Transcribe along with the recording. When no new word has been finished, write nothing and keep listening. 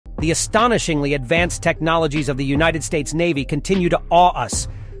the astonishingly advanced technologies of the United States Navy continue to awe us.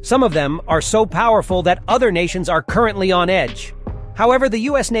 Some of them are so powerful that other nations are currently on edge. However, the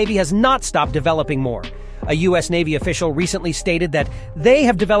U.S. Navy has not stopped developing more. A U.S. Navy official recently stated that they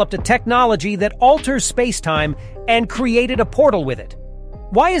have developed a technology that alters space-time and created a portal with it.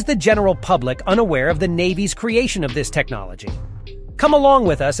 Why is the general public unaware of the Navy's creation of this technology? Come along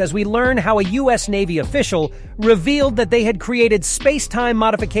with us as we learn how a U.S. Navy official revealed that they had created space-time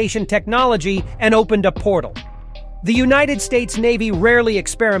modification technology and opened a portal. The United States Navy rarely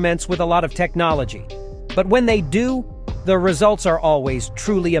experiments with a lot of technology, but when they do, the results are always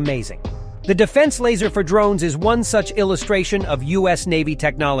truly amazing. The defense laser for drones is one such illustration of U.S. Navy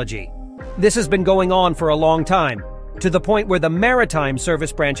technology. This has been going on for a long time, to the point where the Maritime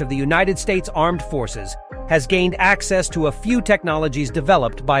Service Branch of the United States Armed Forces has gained access to a few technologies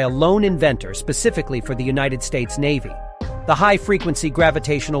developed by a lone inventor specifically for the United States Navy. The high-frequency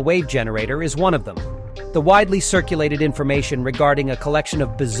gravitational wave generator is one of them. The widely circulated information regarding a collection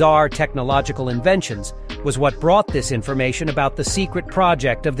of bizarre technological inventions was what brought this information about the secret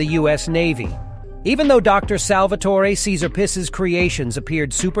project of the U.S. Navy. Even though Dr. Salvatore Cesar Pis's creations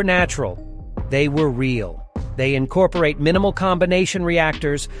appeared supernatural, they were real. They incorporate minimal combination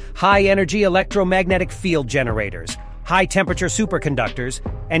reactors, high-energy electromagnetic field generators, high-temperature superconductors,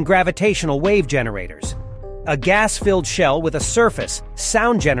 and gravitational wave generators. A gas-filled shell with a surface,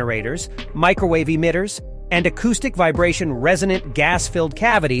 sound generators, microwave emitters, and acoustic vibration resonant gas-filled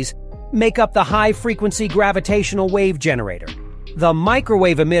cavities make up the high-frequency gravitational wave generator. The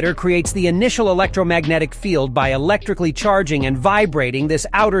microwave emitter creates the initial electromagnetic field by electrically charging and vibrating this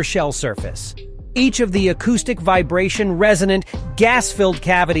outer shell surface. Each of the acoustic vibration resonant gas-filled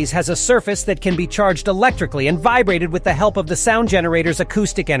cavities has a surface that can be charged electrically and vibrated with the help of the sound generator's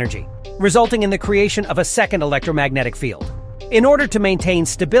acoustic energy, resulting in the creation of a second electromagnetic field. In order to maintain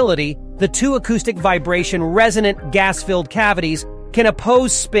stability, the two acoustic vibration resonant gas-filled cavities can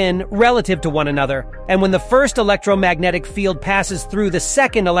oppose spin relative to one another, and when the first electromagnetic field passes through the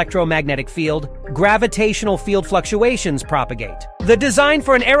second electromagnetic field, gravitational field fluctuations propagate. The design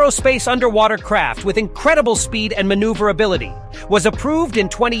for an aerospace underwater craft with incredible speed and maneuverability was approved in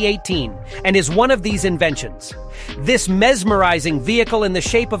 2018 and is one of these inventions. This mesmerizing vehicle in the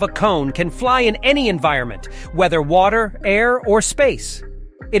shape of a cone can fly in any environment, whether water, air, or space.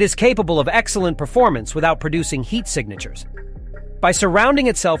 It is capable of excellent performance without producing heat signatures. By surrounding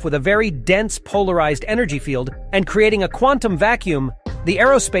itself with a very dense polarized energy field and creating a quantum vacuum, the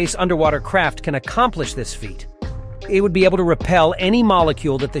aerospace underwater craft can accomplish this feat. It would be able to repel any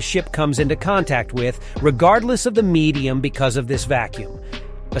molecule that the ship comes into contact with, regardless of the medium, because of this vacuum.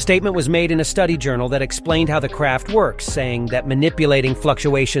 A statement was made in a study journal that explained how the craft works, saying that manipulating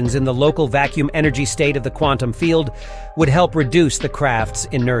fluctuations in the local vacuum energy state of the quantum field would help reduce the craft's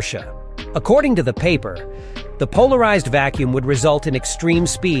inertia. According to the paper, the polarized vacuum would result in extreme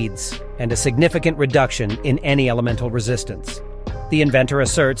speeds and a significant reduction in any elemental resistance. The inventor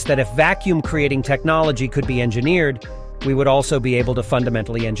asserts that if vacuum-creating technology could be engineered, we would also be able to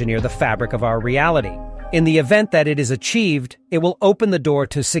fundamentally engineer the fabric of our reality. In the event that it is achieved, it will open the door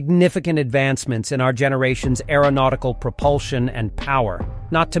to significant advancements in our generation's aeronautical propulsion and power,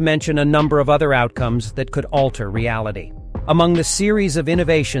 not to mention a number of other outcomes that could alter reality. Among the series of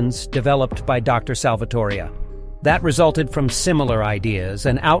innovations developed by Dr. Salvatore, that resulted from similar ideas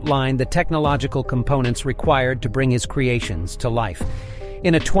and outlined the technological components required to bring his creations to life.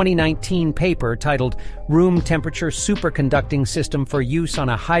 In a 2019 paper titled Room Temperature Superconducting System for Use on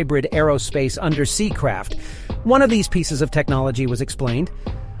a Hybrid Aerospace Undersea Craft, one of these pieces of technology was explained.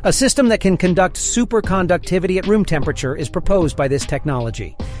 A system that can conduct superconductivity at room temperature is proposed by this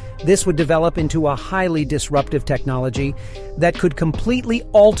technology. This would develop into a highly disruptive technology that could completely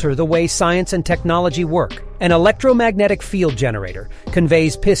alter the way science and technology work. An electromagnetic field generator,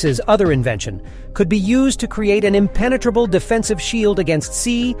 Conveys Pis's other invention, could be used to create an impenetrable defensive shield against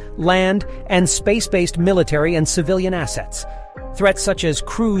sea, land, and space-based military and civilian assets. Threats such as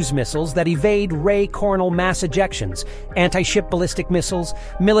cruise missiles that evade ray coronal mass ejections, anti-ship ballistic missiles,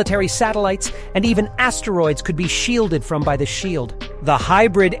 military satellites, and even asteroids could be shielded from by the shield. The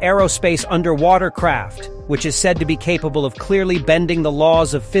hybrid aerospace underwater craft, which is said to be capable of clearly bending the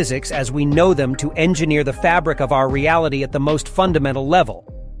laws of physics as we know them to engineer the fabric of our reality at the most fundamental level,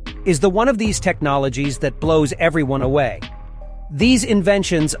 is the one of these technologies that blows everyone away. These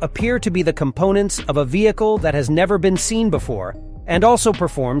inventions appear to be the components of a vehicle that has never been seen before and also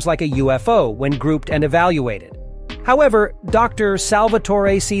performs like a UFO when grouped and evaluated. However, Dr.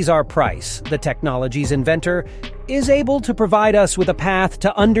 Salvatore Cesar Price, the technology's inventor, is able to provide us with a path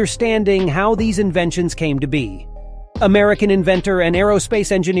to understanding how these inventions came to be. American inventor and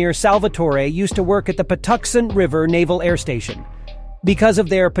aerospace engineer Salvatore used to work at the Patuxent River Naval Air Station because of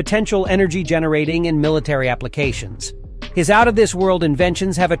their potential energy generating and military applications. His out-of-this-world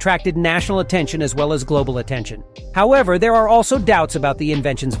inventions have attracted national attention as well as global attention. However, there are also doubts about the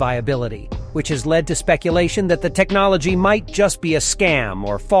invention's viability, which has led to speculation that the technology might just be a scam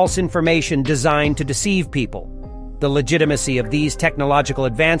or false information designed to deceive people. The legitimacy of these technological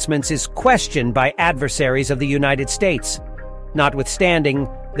advancements is questioned by adversaries of the United States. Notwithstanding,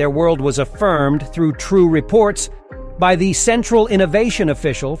 their world was affirmed through true reports by the Central Innovation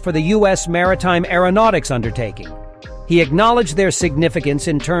Official for the U.S. Maritime Aeronautics Undertaking. He acknowledged their significance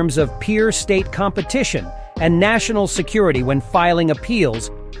in terms of peer-state competition and national security when filing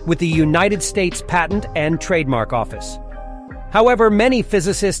appeals with the United States Patent and Trademark Office. However, many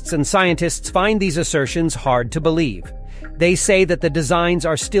physicists and scientists find these assertions hard to believe. They say that the designs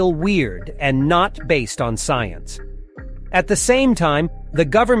are still weird and not based on science. At the same time, the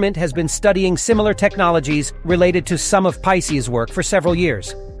government has been studying similar technologies related to some of Pisces' work for several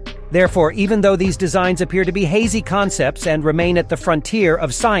years. Therefore, even though these designs appear to be hazy concepts and remain at the frontier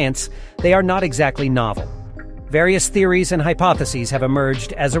of science, they are not exactly novel. Various theories and hypotheses have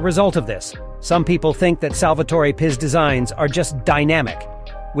emerged as a result of this. Some people think that Salvatore Pi's designs are just dynamic,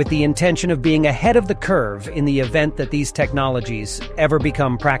 with the intention of being ahead of the curve in the event that these technologies ever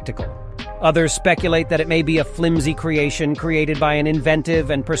become practical. Others speculate that it may be a flimsy creation created by an inventive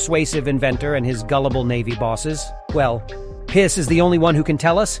and persuasive inventor and his gullible Navy bosses. Well, Piss is the only one who can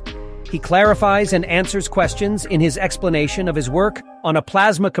tell us. He clarifies and answers questions in his explanation of his work on a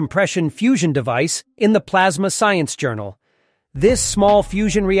plasma compression fusion device in the Plasma Science Journal. This small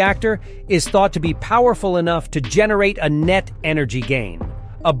fusion reactor is thought to be powerful enough to generate a net energy gain,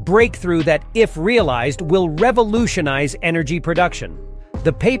 a breakthrough that, if realized, will revolutionize energy production.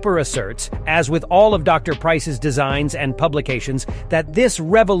 The paper asserts, as with all of Dr. Price's designs and publications, that this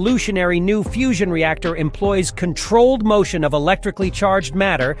revolutionary new fusion reactor employs controlled motion of electrically charged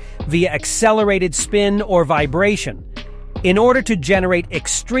matter via accelerated spin or vibration. In order to generate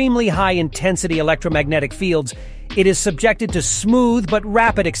extremely high-intensity electromagnetic fields, it is subjected to smooth but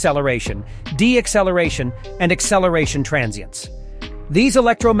rapid acceleration, deacceleration, and acceleration transients. These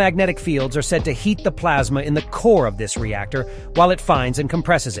electromagnetic fields are said to heat the plasma in the core of this reactor while it finds and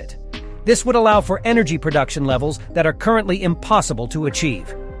compresses it. This would allow for energy production levels that are currently impossible to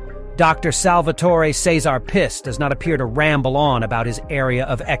achieve. Dr. Salvatore Cesar Piss does not appear to ramble on about his area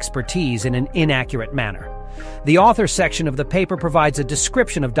of expertise in an inaccurate manner. The author's section of the paper provides a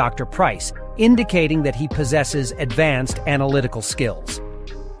description of Dr. Price, indicating that he possesses advanced analytical skills.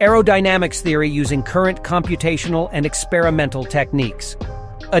 Aerodynamics theory using current computational and experimental techniques.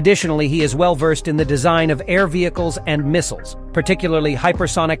 Additionally, he is well versed in the design of air vehicles and missiles, particularly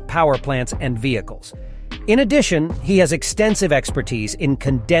hypersonic power plants and vehicles. In addition, he has extensive expertise in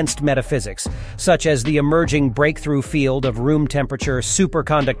condensed metaphysics, such as the emerging breakthrough field of room temperature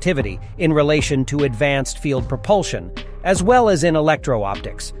superconductivity in relation to advanced field propulsion, as well as in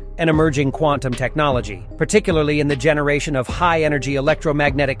electro-optics, an emerging quantum technology, particularly in the generation of high-energy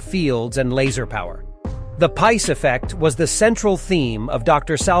electromagnetic fields and laser power. The Pice effect was the central theme of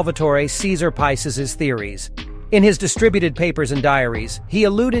Dr. Salvatore Cesar Pice's theories. In his distributed papers and diaries, he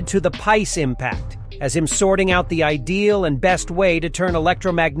alluded to the Pice impact as him sorting out the ideal and best way to turn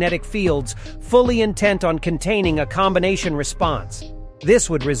electromagnetic fields, fully intent on containing a combination response. This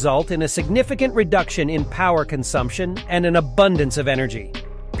would result in a significant reduction in power consumption and an abundance of energy.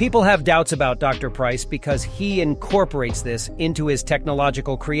 People have doubts about Dr. Price because he incorporates this into his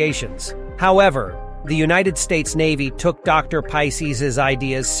technological creations. However, the United States Navy took Dr. Pice's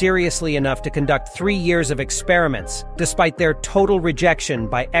ideas seriously enough to conduct 3 years of experiments, despite their total rejection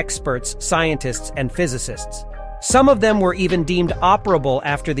by experts, scientists, and physicists. Some of them were even deemed operable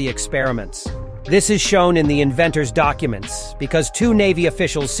after the experiments. This is shown in the inventor's documents, because 2 Navy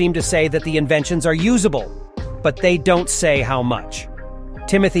officials seem to say that the inventions are usable, but they don't say how much.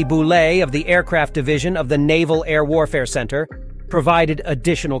 Timothy Boulay of the Aircraft Division of the Naval Air Warfare Center provided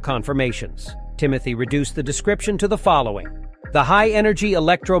additional confirmations. Timothy reduced the description to the following. The high-energy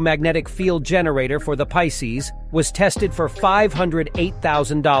electromagnetic field generator for the Pisces was tested for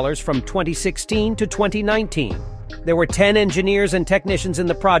 $508,000 from 2016 to 2019. There were 10 engineers and technicians in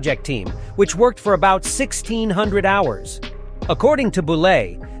the project team, which worked for about 1,600 hours. According to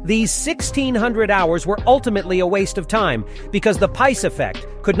Boulay, these 1,600 hours were ultimately a waste of time because the Pice effect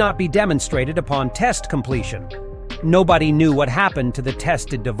could not be demonstrated upon test completion. Nobody knew what happened to the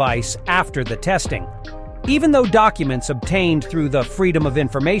tested device after the testing, even though documents obtained through the Freedom of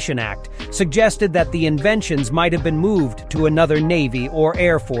Information Act suggested that the inventions might have been moved to another Navy or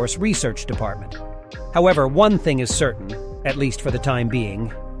Air Force research department. However, one thing is certain, at least for the time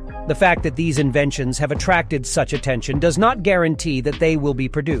being. The fact that these inventions have attracted such attention does not guarantee that they will be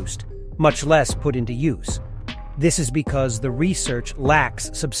produced, much less put into use. This is because the research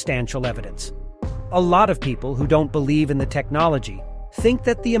lacks substantial evidence. A lot of people who don't believe in the technology think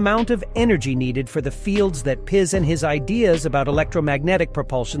that the amount of energy needed for the fields that Piz and his ideas about electromagnetic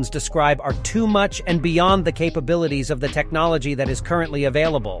propulsions describe are too much and beyond the capabilities of the technology that is currently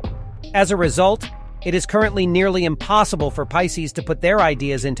available. As a result, it is currently nearly impossible for Pisces to put their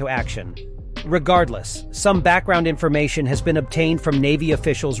ideas into action. Regardless, some background information has been obtained from Navy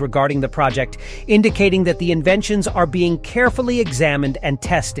officials regarding the project, indicating that the inventions are being carefully examined and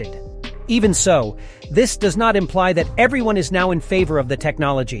tested. Even so, this does not imply that everyone is now in favor of the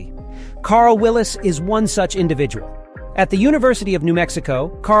technology. Carl Willis is one such individual. At the University of New Mexico,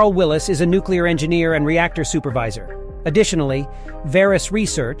 Carl Willis is a nuclear engineer and reactor supervisor. Additionally, Veris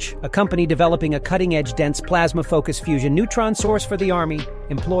Research, a company developing a cutting-edge dense plasma-focused fusion neutron source for the Army,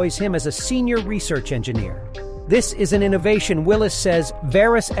 employs him as a senior research engineer. This is an innovation Willis says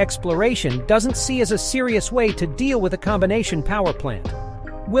Veris Exploration doesn't see as a serious way to deal with a combination power plant.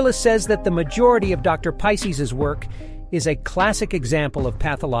 Willis says that the majority of Dr. Pisces' work is a classic example of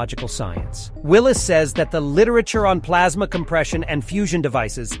pathological science. Willis says that the literature on plasma compression and fusion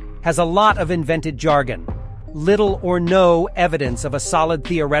devices has a lot of invented jargon, little or no evidence of a solid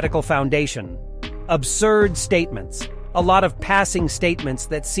theoretical foundation, absurd statements, a lot of passing statements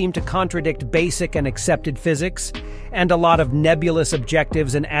that seem to contradict basic and accepted physics, and a lot of nebulous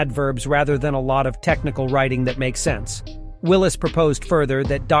objectives and adverbs rather than a lot of technical writing that makes sense. Willis proposed further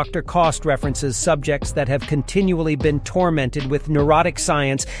that Dr. Cost references subjects that have continually been tormented with neurotic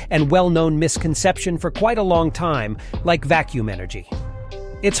science and well-known misconception for quite a long time, like vacuum energy.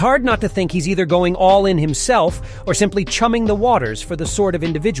 It's hard not to think he's either going all in himself or simply chumming the waters for the sort of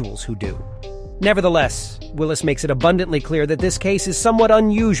individuals who do. Nevertheless, Willis makes it abundantly clear that this case is somewhat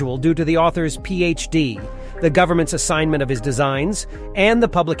unusual due to the author's PhD, the government's assignment of his designs, and the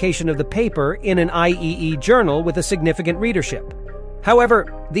publication of the paper in an IEE journal with a significant readership.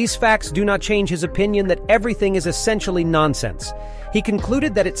 However, these facts do not change his opinion that everything is essentially nonsense. He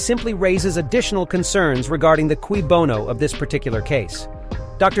concluded that it simply raises additional concerns regarding the cui bono of this particular case.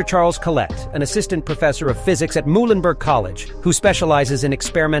 Dr. Charles Collette, an assistant professor of physics at Muhlenberg College, who specializes in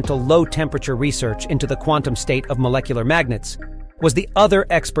experimental low-temperature research into the quantum state of molecular magnets, was the other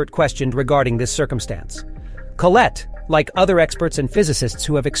expert questioned regarding this circumstance. Collette, like other experts and physicists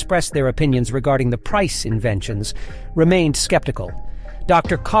who have expressed their opinions regarding the Price inventions, remained skeptical.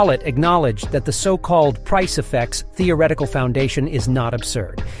 Dr. Collette acknowledged that the so-called Price effect's theoretical foundation is not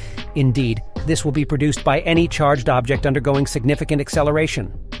absurd. Indeed, this will be produced by any charged object undergoing significant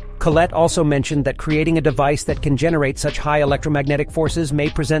acceleration. Collette also mentioned that creating a device that can generate such high electromagnetic forces may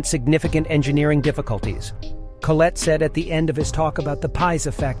present significant engineering difficulties. Collette said at the end of his talk about the Pies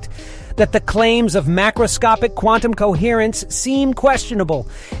effect that the claims of macroscopic quantum coherence seem questionable,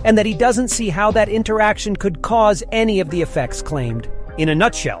 and that he doesn't see how that interaction could cause any of the effects claimed. In a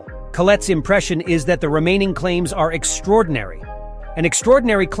nutshell, Collette's impression is that the remaining claims are extraordinary, and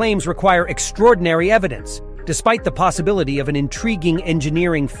extraordinary claims require extraordinary evidence, despite the possibility of an intriguing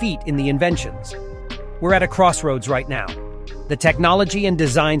engineering feat in the inventions. We're at a crossroads right now. The technology and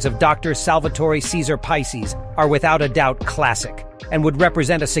designs of Dr. Salvatore Caesar Pisces are without a doubt classic, and would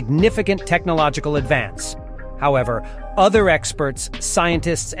represent a significant technological advance. However, other experts,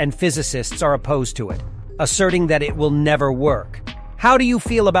 scientists, and physicists are opposed to it, asserting that it will never work. How do you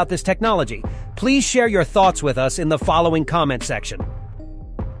feel about this technology? Please share your thoughts with us in the following comment section.